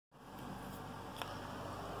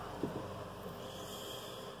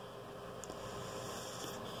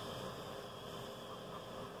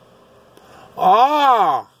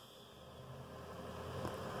Oh!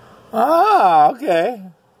 Ah, okay.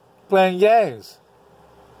 Playing games.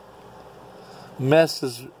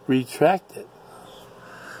 Message retracted.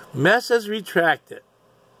 Message retracted.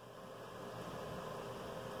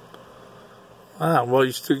 Ah, well,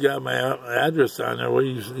 you still got my address on there. What,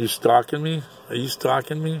 you stalking me? Are you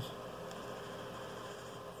stalking me?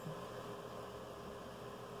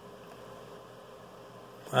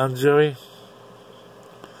 I'm Joey.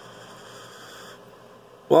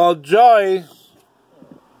 Well, Joey,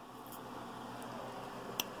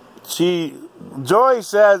 Joey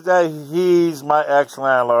says that he's my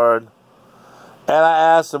ex-landlord, and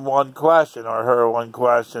I asked him one question, or her one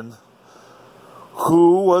question.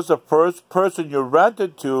 Who was the first person you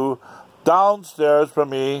rented to downstairs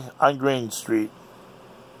from me on Green Street?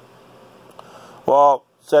 Well,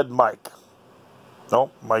 said Mike.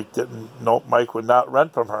 Nope, Mike didn't. Nope, Mike would not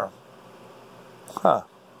rent from her. Huh.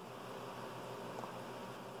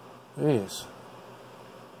 Jeez.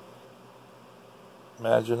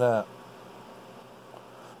 Imagine that.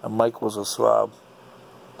 And Mike was a slob.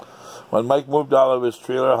 When Mike moved out of his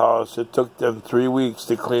trailer house, it took them 3 weeks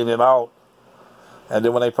to clean it out. And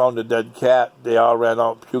then when they found a dead cat, they all ran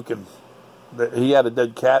out puking. He had a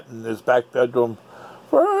dead cat in his back bedroom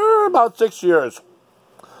for about 6 years.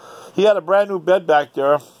 He had a brand new bed back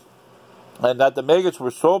there, and that the maggots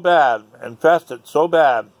were so bad, infested so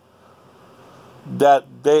bad, that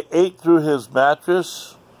they ate through his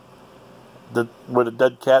mattress where the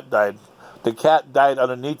dead cat died. The cat died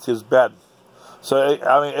underneath his bed. So,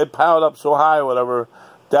 it piled up so high or whatever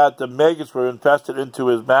that the maggots were infested into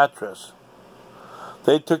his mattress.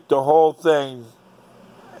 They took the whole thing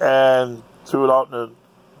and threw it out in a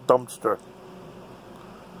dumpster.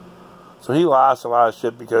 So he lost a lot of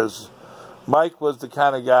shit because Mike was the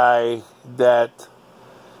kind of guy that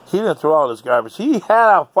he didn't throw out his garbage. He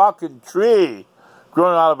had a fucking tree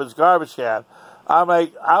growing out of his garbage can.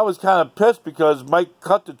 I was kind of pissed because Mike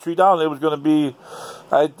cut the tree down. It was going to be,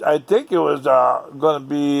 I think it was going to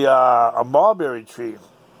be a mulberry tree.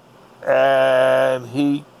 And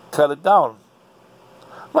he cut it down.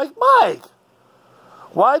 I'm like, Mike,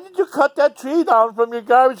 why did you cut that tree down from your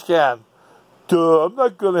garbage can? Duh, I'm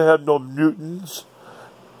not going to have no mutants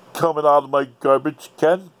coming out of my garbage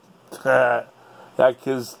can. That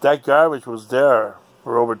garbage was there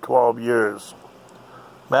for over 12 years.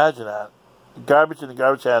 Imagine that. The garbage in the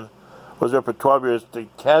garbage can was there for 12 years. The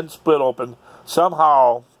can split open.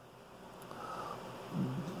 Somehow,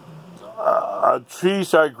 a tree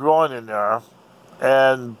started growing in there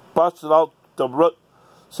and busted out. The root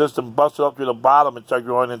system busted up to the bottom and started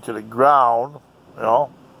growing into the ground. You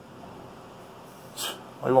know?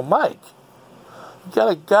 I go, Mike, what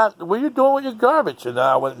are you doing with your garbage? And then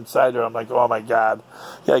I went inside there. I'm like, oh my God.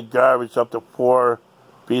 He had garbage up to 4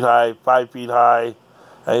 feet high, 5 feet high.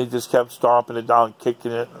 And he just kept stomping it down,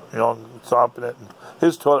 kicking it, stomping it. And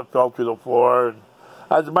his toilet fell through the floor. And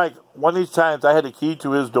I said, Mike, one of these times I had a key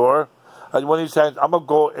to his door. And one of these times I'm going to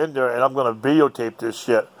go in there and I'm going to videotape this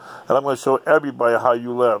shit. And I'm going to show everybody how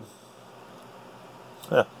you live.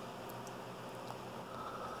 Yeah.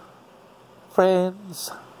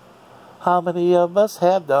 Friends, how many of us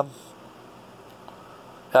have them?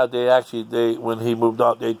 Yeah, when he moved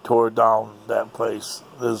out, they tore down that place,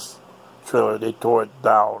 this trailer. They tore it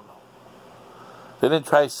down. They didn't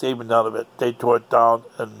try saving none of it. They tore it down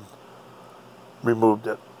and removed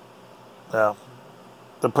it. Yeah.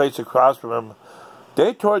 The place across from him,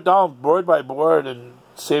 they tore it down board by board and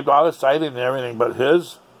saved all the siding and everything, but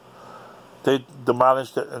his, they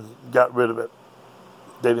demolished it and got rid of it.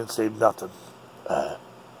 They didn't save nothing.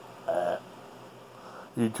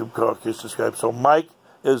 YouTube cook, you subscribe. So Mike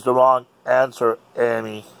is the wrong answer,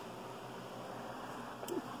 Annie.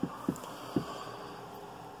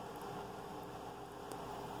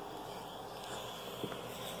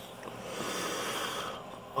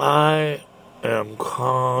 I am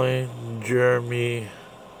calling Jeremy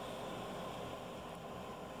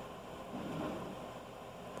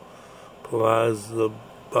Plaza.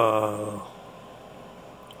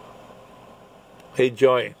 Hey,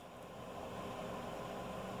 Joey.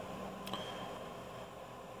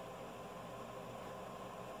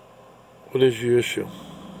 What is your issue?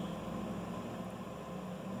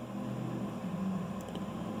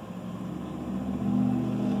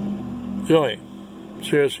 Joey,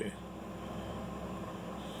 seriously.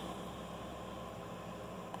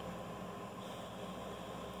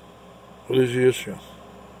 What is the issue?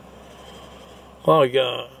 Oh, I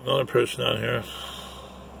got another person on here.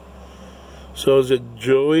 So is it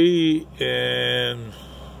Joey and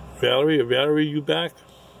Valerie? Valerie, you back?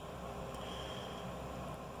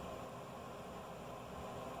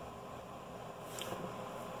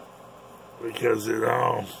 because,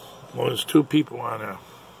 well, there's 2 people on there.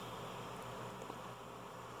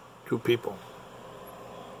 2 people.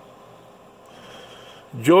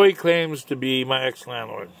 Joey claims to be my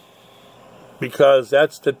ex-landlord because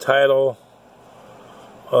that's the title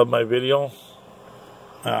of my video.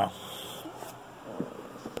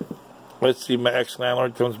 Let's see, my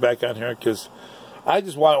ex-landlord comes back on here, because I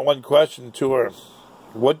just wanted one question to her.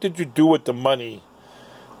 What did you do with the money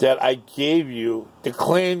that I gave you to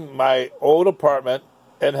clean my old apartment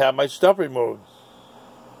and have my stuff removed?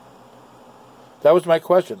 That was my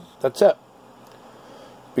question. That's it.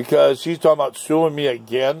 Because she's talking about suing me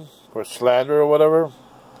again for slander or whatever.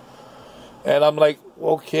 And I'm like,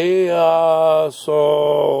 okay,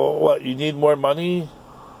 so what, you need more money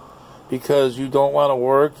because you don't want to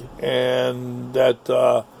work, and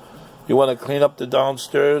that you want to clean up the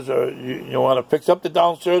downstairs, or you want to fix up the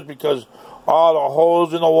downstairs because all the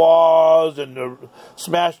holes in the walls and the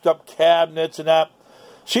smashed up cabinets and that.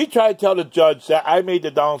 She tried to tell the judge that I made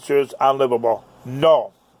the downstairs unlivable.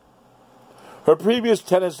 No. Her previous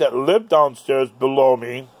tenants that lived downstairs below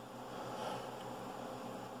me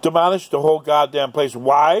demolished the whole goddamn place.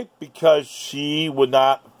 Why? Because she would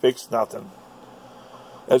not fix nothing.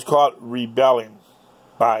 It's called rebelling.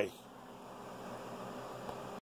 Bye.